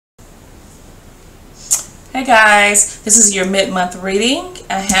Hey guys, this is your mid-month reading.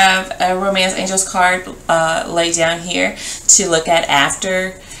 I have a Romance Angels card laid down here to look at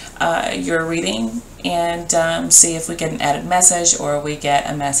after your reading and see if we get an added message or we get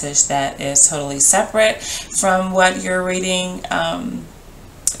a message that is totally separate from what your reading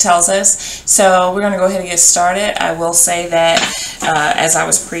tells us. So we're going to go ahead and get started. I will say that as I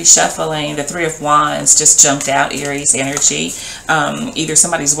was pre-shuffling, the Three of Wands just jumped out, Aries energy. Either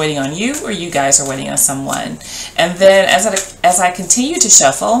somebody's waiting on you or you guys are waiting on someone. And then as I continue to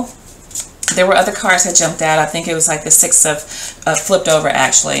shuffle, there were other cards that jumped out. I think it was like the Six of, flipped over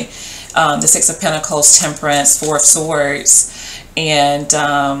actually, the Six of Pentacles, Temperance, Four of Swords, and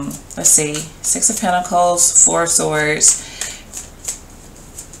let's see, Six of Pentacles, Four of Swords,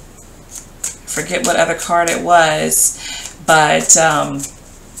 forget what other card it was, but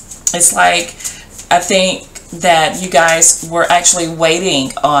it's like, I think that you guys were actually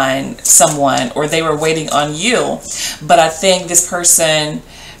waiting on someone or they were waiting on you, but I think this person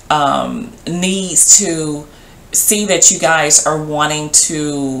needs to see that you guys are wanting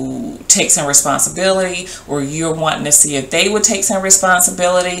to take some responsibility, or you're wanting to see if they would take some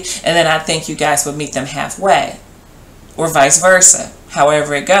responsibility, and then I think you guys would meet them halfway, or vice versa,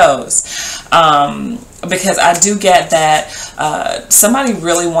 however it goes. Because I do get that somebody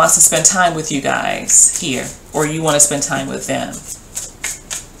really wants to spend time with you guys here, or you want to spend time with them.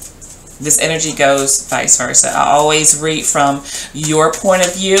 This energy goes vice versa. I always read from your point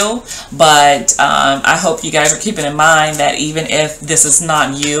of view, but I hope you guys are keeping in mind that even if this is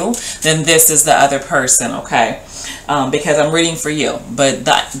not you, then this is the other person, okay? Because I'm reading for you, but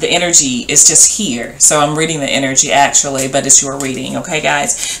the energy is just here. So I'm reading the energy actually, but it's your reading, okay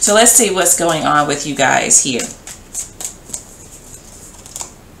guys? So let's see what's going on with you guys here.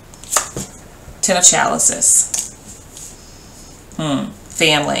 Ten of Chalices.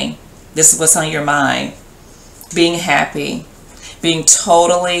 Family. This is what's on your mind. Being happy. Being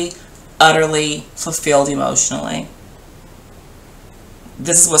totally, utterly fulfilled emotionally.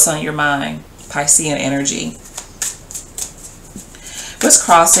 This is what's on your mind. Piscean energy. What's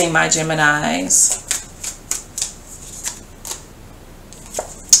crossing my Geminis?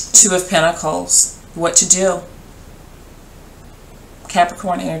 Two of Pentacles. What to do?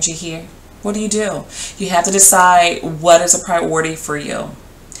 Capricorn energy here. What do? You have to decide what is a priority for you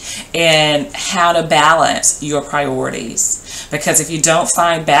and how to balance your priorities. Because if you don't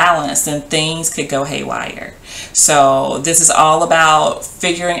find balance, then things could go haywire. So this is all about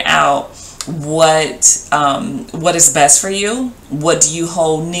figuring out what is best for you, what do you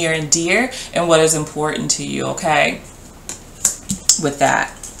hold near and dear, and what is important to you, okay? With that,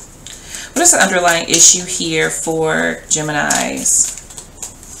 what is the underlying issue here for Geminis?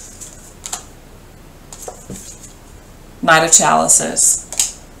 Knight of Chalices.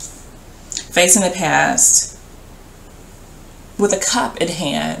 Facing the past with a cup in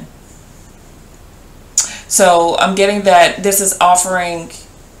hand. So I'm getting that this is offering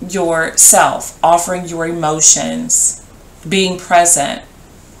yourself, offering your emotions, being present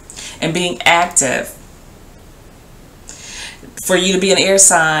and being active. For you to be an air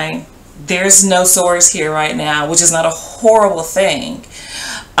sign, there's no swords here right now, which is not a horrible thing.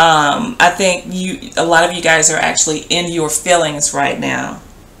 I think a lot of you guys are actually in your feelings right now.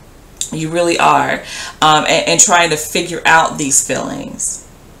 You really are. And trying to figure out these feelings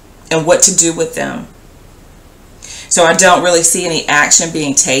and what to do with them. So I don't really see any action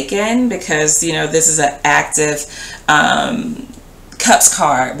being taken because, you know, this is an active Cups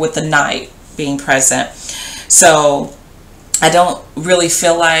card with the Knight being present. So I don't really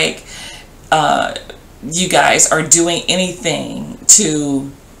feel like you guys are doing anything to,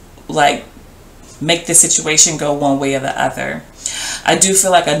 like, make the situation go one way or the other. I do feel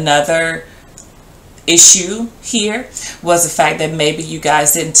like another issue here was the fact that maybe you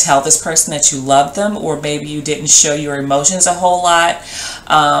guys didn't tell this person that you love them, or maybe you didn't show your emotions a whole lot,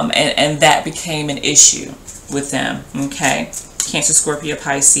 and that became an issue with them, okay? Cancer, Scorpio,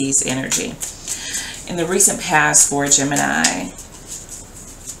 Pisces energy. In the recent past for Gemini,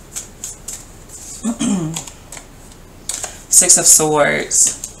 Six of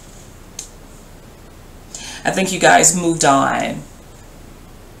Swords. I think you guys moved on,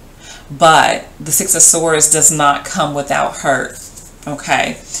 but the Six of Swords does not come without hurt,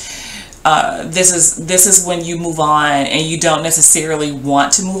 okay? This is when you move on and you don't necessarily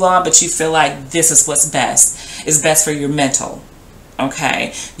want to move on, but you feel like this is what's best. It's best for your mental,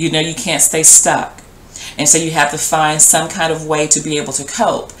 okay? You know you can't stay stuck, and so you have to find some kind of way to be able to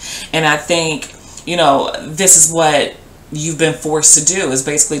cope. And I think, you know, this is what you've been forced to do, is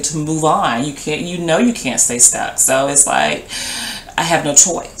basically to move on. You can't stay stuck. So it's like, I have no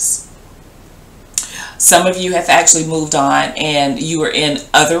choice. Some of you have actually moved on and you are in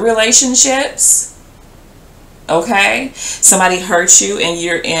other relationships. Okay? Somebody hurt you and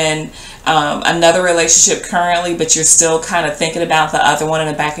you're in another relationship currently, but you're still kind of thinking about the other one in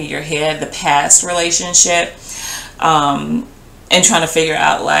the back of your head, the past relationship, and trying to figure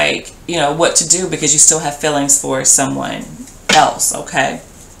out, like, you know, what to do because you still have feelings for someone else. Okay?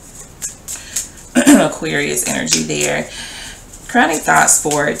 Aquarius energy there. Crowning thoughts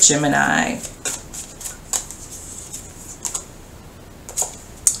for Gemini.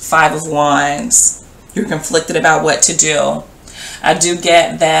 5 of Wands. You're conflicted about what to do. I do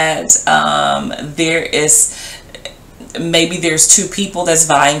get that maybe there's 2 people that's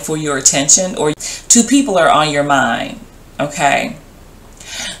vying for your attention, or 2 people are on your mind. Okay?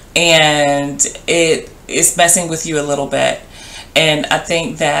 And it is messing with you a little bit. And I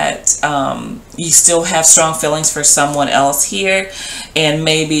think that you still have strong feelings for someone else here. And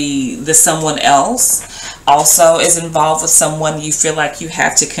maybe the someone else also is involved with someone you feel like you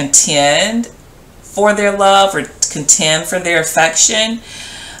have to contend for their love or contend for their affection.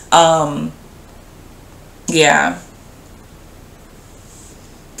 Yeah.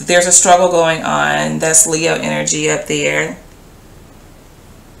 There's a struggle going on. That's Leo energy up there.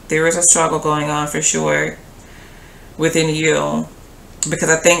 There is a struggle going on for sure within you, because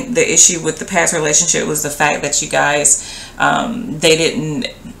I think the issue with the past relationship was the fact that you guys they didn't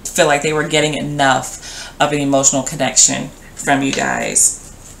feel like they were getting enough of an emotional connection from you guys.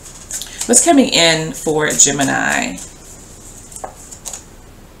 What's coming in for Gemini?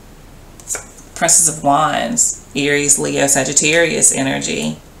 Princess of Wands, Aries, Leo, Sagittarius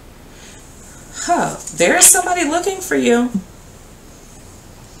energy. There is somebody looking for you.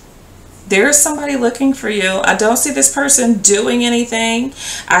 There is somebody looking for you. I don't see this person doing anything.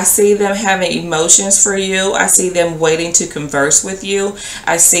 I see them having emotions for you. I see them waiting to converse with you.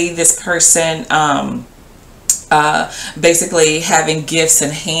 I see this person basically having gifts in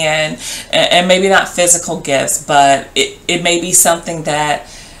hand, and maybe not physical gifts, but it may be something that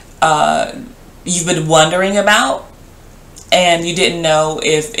you've been wondering about and you didn't know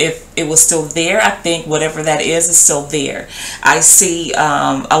if it was still there. I think whatever that is still there. I see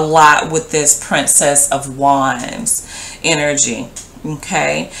a lot with this Princess of Wands energy.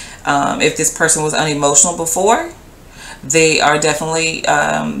 Okay? If this person was unemotional before, they are definitely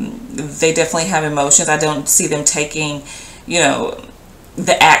they definitely have emotions. I don't see them taking, you know,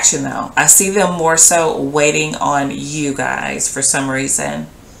 the action though. I see them more so waiting on you guys for some reason.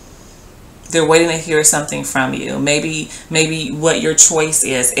 They're waiting to hear something from you. Maybe what your choice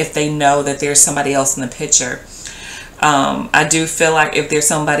is, if they know that there's somebody else in the picture. I do feel like if there's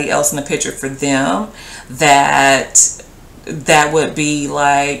somebody else in the picture for them, that would be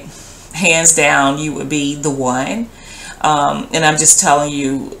like, hands down, you would be the one. And I'm just telling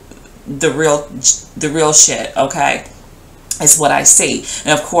you the real shit, okay? Is what I see.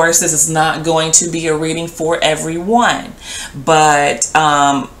 And of course, this is not going to be a reading for everyone, but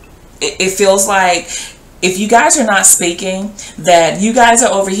it feels like if you guys are not speaking, that you guys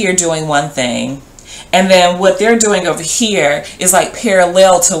are over here doing one thing, and then what they're doing over here is like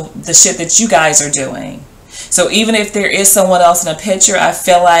parallel to the shit that you guys are doing. So even if there is someone else in a picture, I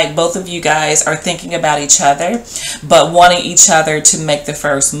feel like both of you guys are thinking about each other, but wanting each other to make the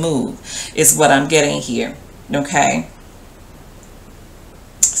first move is what I'm getting here. Okay?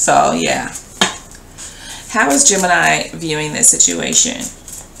 So, yeah. How is Gemini viewing this situation?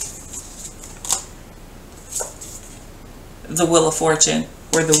 The Wheel of Fortune,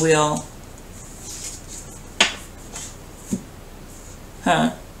 or the wheel.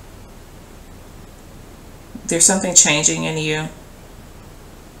 There's something changing in you.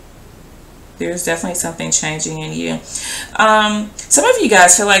 There's definitely something changing in you. Some of you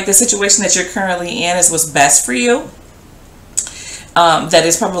guys feel like the situation that you're currently in is what's best for you. That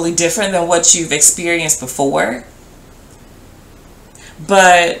is probably different than what you've experienced before.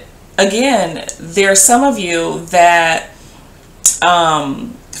 But again, there are some of you that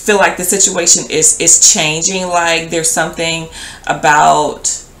feel like the situation is changing. Like there's something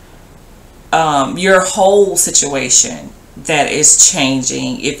about your whole situation that is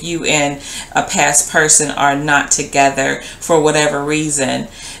changing. If you and a past person are not together for whatever reason,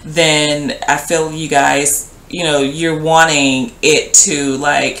 then I feel you guys, you know, you're wanting it to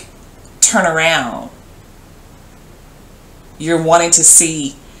like turn around. You're wanting to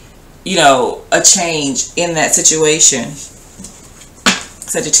see, you know, a change in that situation.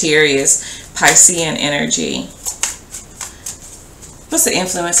 Sagittarius, Piscean energy. What's the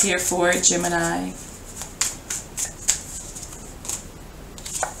influence here for Gemini?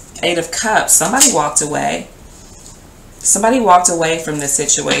 8 of Cups. Somebody walked away. Somebody walked away from this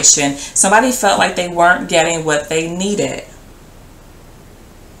situation. Somebody felt like they weren't getting what they needed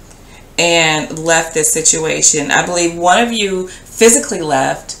and left this situation. I believe one of you physically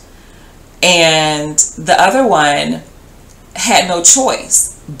left, and the other one had no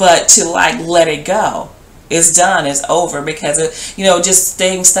choice but to like let it go. It's done, it's over, because of, you know, just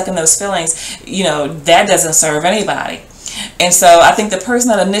staying stuck in those feelings, you know, that doesn't serve anybody. And so I think the person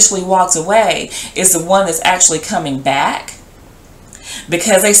that initially walked away is the one that's actually coming back,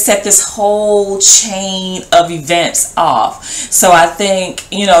 because they set this whole chain of events off. So I think,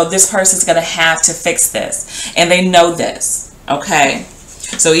 you know, this person's going to have to fix this, and they know this, okay?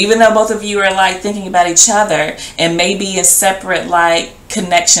 So even though both of you are like thinking about each other and maybe in separate like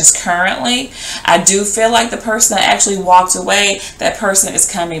connections currently, I do feel like the person that actually walked away, that person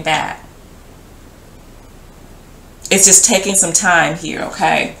is coming back. It's just taking some time here,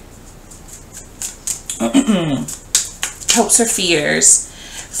 okay? Hopes or fears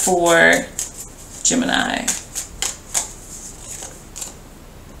for Gemini.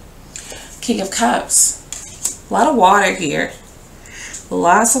 King of Cups. A lot of water here.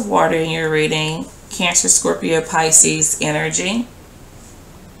 Lots of water in your reading. Cancer, Scorpio, Pisces energy.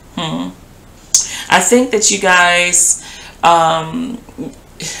 I think that you guys,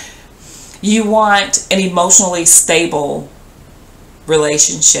 you want an emotionally stable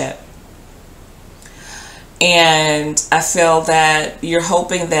relationship. And I feel that you're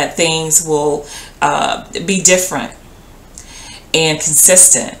hoping that things will be different and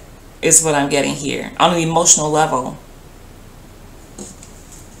consistent, is what I'm getting here on an emotional level.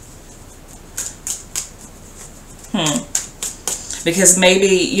 Because maybe,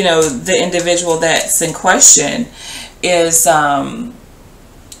 you know, the individual that's in question is,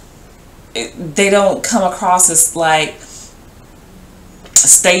 they don't come across as like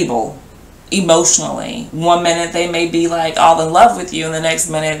stable emotionally. One minute they may be like all in love with you, and the next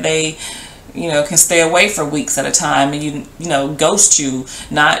minute they, you know, can stay away for weeks at a time, and you know, ghost you,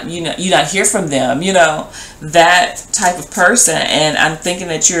 not, you know, you not hear from them, you know, that type of person. And I'm thinking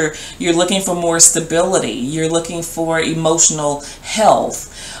that you're looking for more stability. You're looking for emotional health,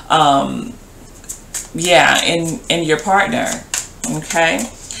 yeah, in your partner. Okay,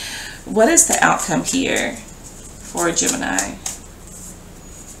 what is the outcome here for Gemini?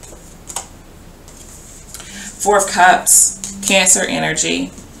 Four of Cups, Cancer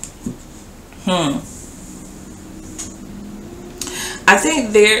energy. I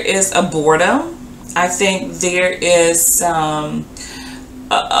think there is a boredom. I think there is a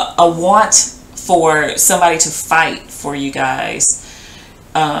want for somebody to fight for you guys.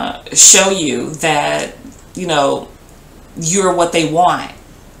 Show you that, you know, you're what they want.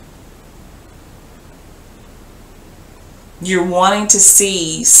 You're wanting to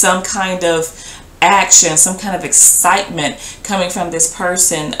see some kind of action, some kind of excitement coming from this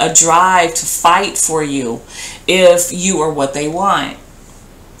person, a drive to fight for you if you are what they want.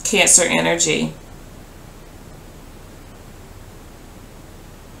 Cancer energy.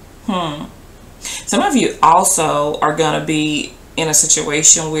 Some of you also are going to be in a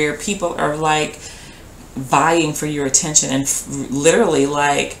situation where people are like vying for your attention and literally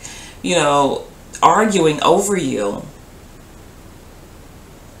like, you know, arguing over you.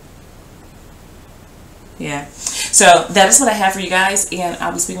 Yeah. So that is what I have for you guys, and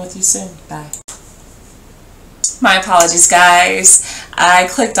I'll be speaking with you soon. Bye. My apologies, guys. I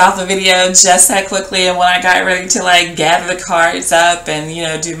clicked off the video just that quickly, and when I got ready to like gather the cards up and, you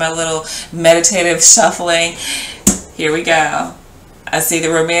know, do my little meditative shuffling, here we go. I see the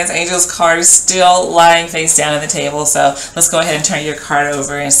Romance Angels card is still lying face down on the table, so let's go ahead and turn your card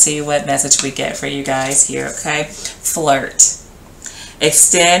over and see what message we get for you guys here, okay? Flirt.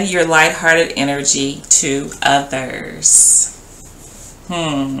 Extend your lighthearted energy to others.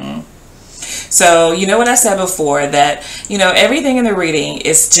 So, you know what I said before, that, you know, everything in the reading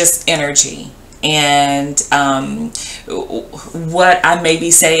is just energy. And what I may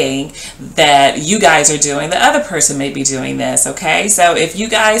be saying that you guys are doing, the other person may be doing this, okay? So if you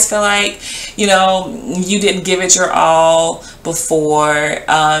guys feel like, you know, you didn't give it your all before,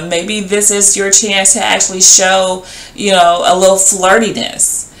 maybe this is your chance to actually show, you know, a little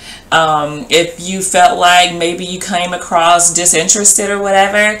flirtiness. If you felt like maybe you came across disinterested or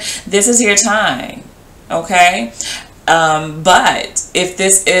whatever, this is your time, okay? But if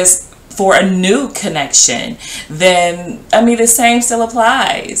this is for a new connection, then, I mean, the same still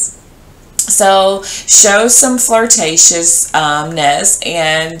applies. So show some flirtatiousness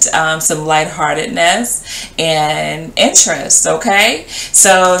and some lightheartedness and interest, okay?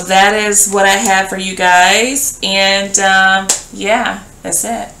 So that is what I have for you guys, and yeah, that's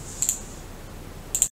it.